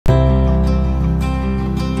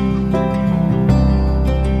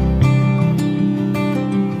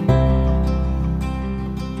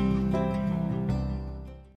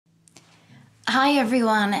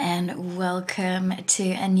everyone, and welcome to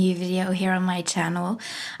a new video here on my channel.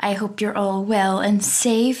 I hope you're all well and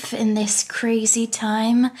safe in this crazy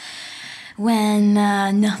time when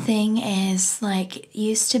nothing is like it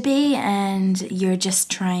used to be and you're just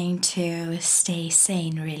trying to stay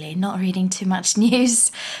sane, really. Not reading too much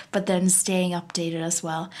news, but then staying updated as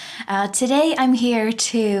well. Today I'm here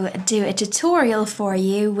to do a tutorial for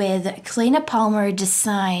you with Claina Palmer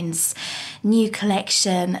Designs new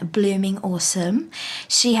collection, Blooming Awesome.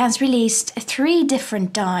 She has released 3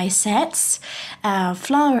 different die sets,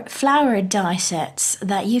 flower die sets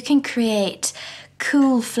that you can create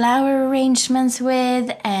cool flower arrangements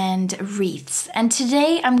with and wreaths. And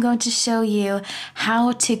today I'm going to show you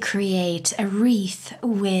how to create a wreath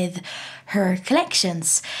with her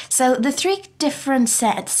collections. So the 3 different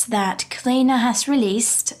sets that Claina has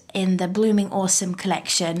released in the Blooming Awesome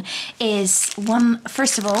collection is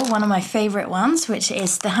first of all, one of my favorite ones, which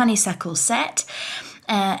is the honeysuckle set.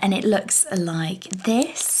 And it looks like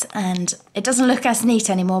this, and it doesn't look as neat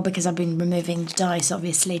anymore because I've been removing the dies,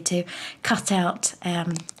 obviously, to cut out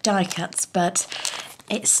die cuts, but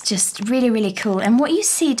it's just really cool. And what you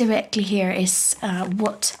see directly here is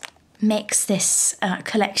what makes this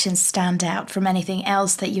collection stand out from anything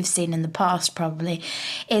else that you've seen in the past, probably,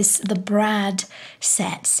 is the brad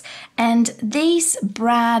sets. And these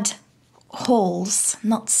brad holes,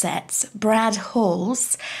 not sets, brad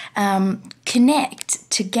holes, connect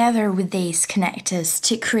together with these connectors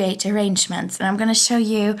to create arrangements, and I'm going to show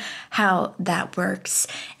you how that works.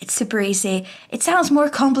 It's super easy. It sounds more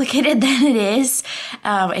complicated than it is.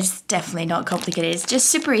 It's definitely not complicated. It's just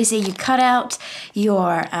super easy. You cut out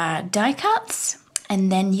your die cuts and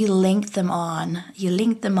then you link them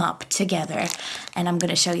up together, and I'm going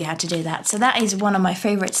to show you how to do that. So that is one of my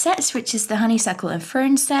favorite sets, which is the honeysuckle and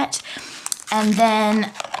fern set. And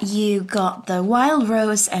then you got the wild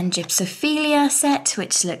rose and gypsophilia set,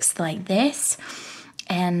 which looks like this.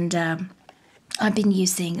 And I've been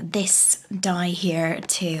using this die here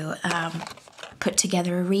to put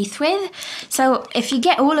together a wreath with. So if you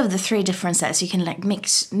get all of the 3 different sets, you can like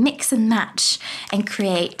mix and match and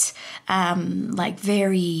create like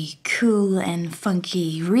very cool and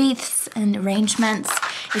funky wreaths and arrangements.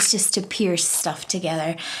 It's just to pierce stuff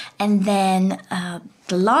together. And then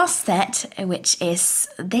the last set, which is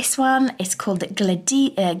this one, is called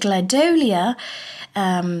Gladioli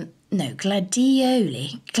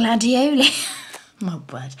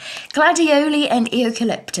Gladioli and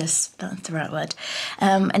eucalyptus, that's the right word,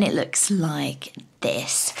 and it looks like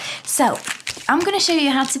this. So I'm going to show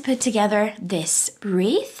you how to put together this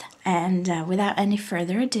wreath, and without any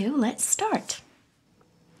further ado, let's start.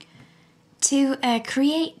 To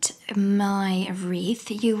create my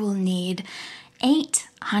wreath, you will need 8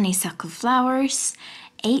 honeysuckle flowers,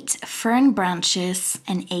 8 fern branches,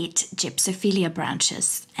 and 8 gypsophilia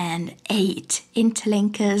branches, and 8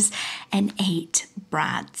 interlinkers, and 8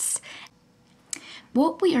 brads.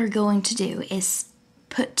 What we are going to do is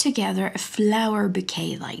put together a flower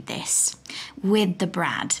bouquet like this with the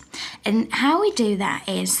brad. And how we do that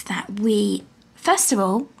is that we, first of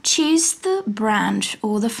all, choose the branch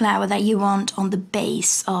or the flower that you want on the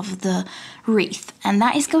base of the wreath. And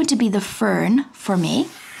that is going to be the fern for me.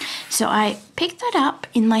 So I pick that up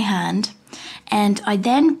in my hand, and I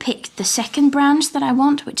then pick the second branch that I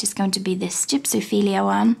want, which is going to be this gypsophilia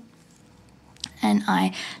one. And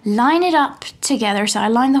I line it up together, so I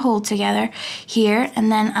line the whole together here,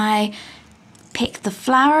 and then I pick the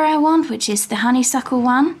flower I want, which is the honeysuckle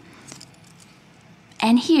one.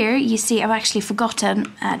 And here, you see, I've actually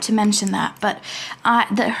forgotten to mention that, but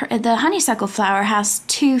the honeysuckle flower has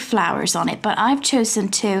 2 flowers on it, but I've chosen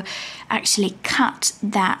to actually cut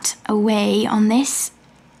that away on this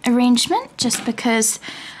arrangement, just because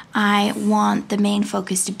I want the main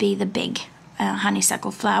focus to be the big honeysuckle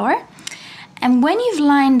flower. And when you've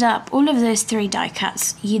lined up all of those 3 die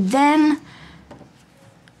cuts, you then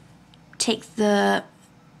take the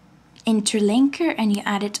interlinker and you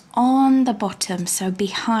add it on the bottom, so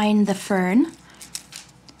behind the fern,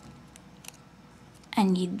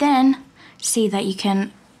 and you then see that you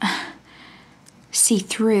can see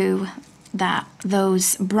through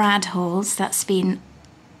those brad holes that's been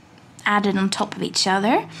added on top of each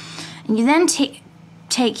other. And you then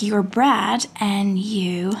take your brad and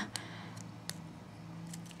you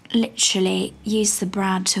literally use the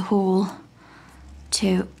brad to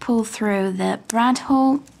pull through the brad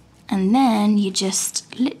hole. And then you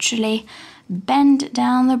just literally bend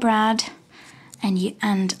down the brad and you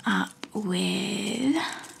end up with,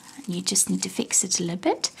 you just need to fix it a little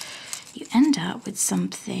bit, you end up with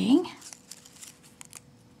something,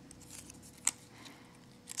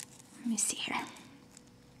 let me see here,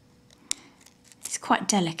 it's quite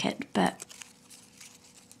delicate, but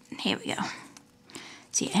here we go.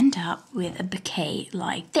 So you end up with a bouquet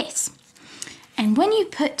like this. And when you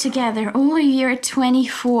put together all your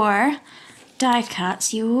 24 die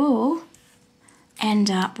cuts, you will end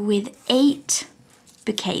up with 8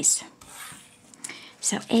 bouquets.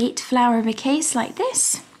 So 8 flower bouquets like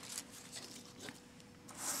this.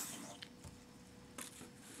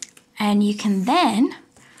 And you can then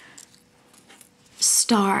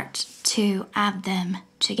start to add them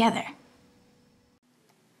together.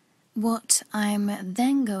 What I'm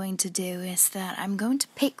then going to do is that I'm going to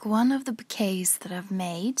pick one of the bouquets that I've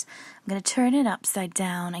made. I'm going to turn it upside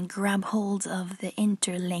down and grab hold of the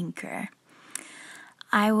interlinker.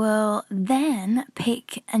 I will then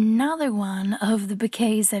pick another one of the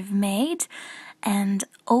bouquets I've made and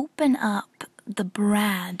open up the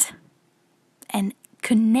brad and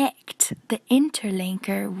connect the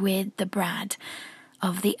interlinker with the brad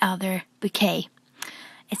of the other bouquet.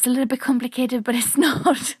 It's a little bit complicated, but it's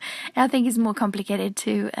not. I think it's more complicated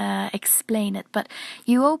to explain it. But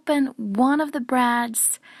you open one of the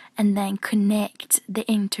brads and then connect the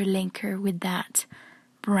interlinker with that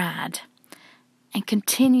brad. And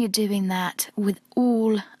continue doing that with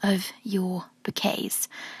all of your bouquets.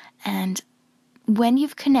 And when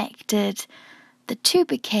you've connected the 2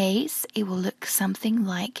 bouquets, it will look something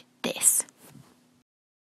like this.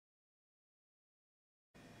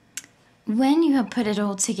 When you have put it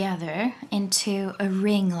all together into a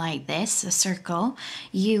ring like this, a circle,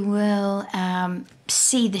 you will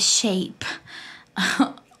see the shape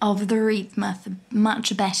of the wreath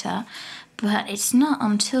much better, but it's not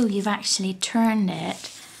until you've actually turned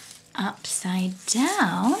it upside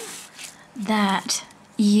down that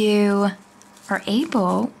you are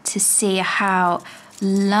able to see how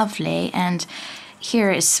lovely. And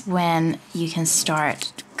here is when you can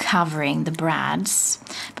start covering the brads.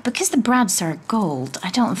 But because the brads are gold, I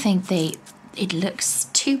don't think it looks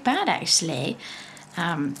too bad actually,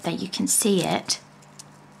 that you can see it.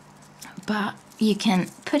 But you can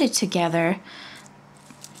put it together,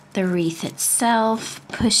 the wreath itself,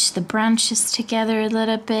 push the branches together a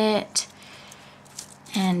little bit,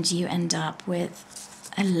 and you end up with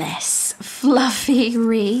a less fluffy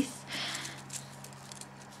wreath.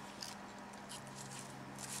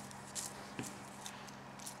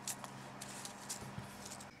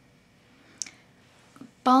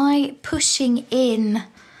 By pushing in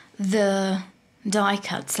the die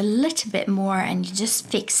cuts a little bit more and you're just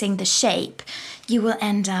fixing the shape, you will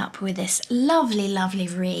end up with this lovely, lovely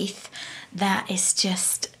wreath that is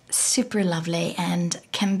just super lovely and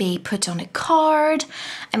can be put on a card.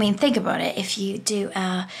 I mean, think about it. If you do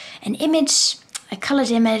an image, a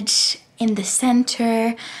colored image in the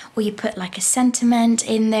center, or you put like a sentiment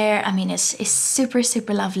in there, I mean, it's super,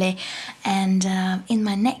 super lovely. And in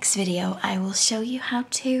my next video, I will show you how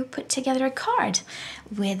to put together a card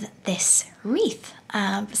with this wreath.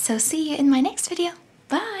 So see you in my next video.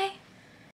 Bye!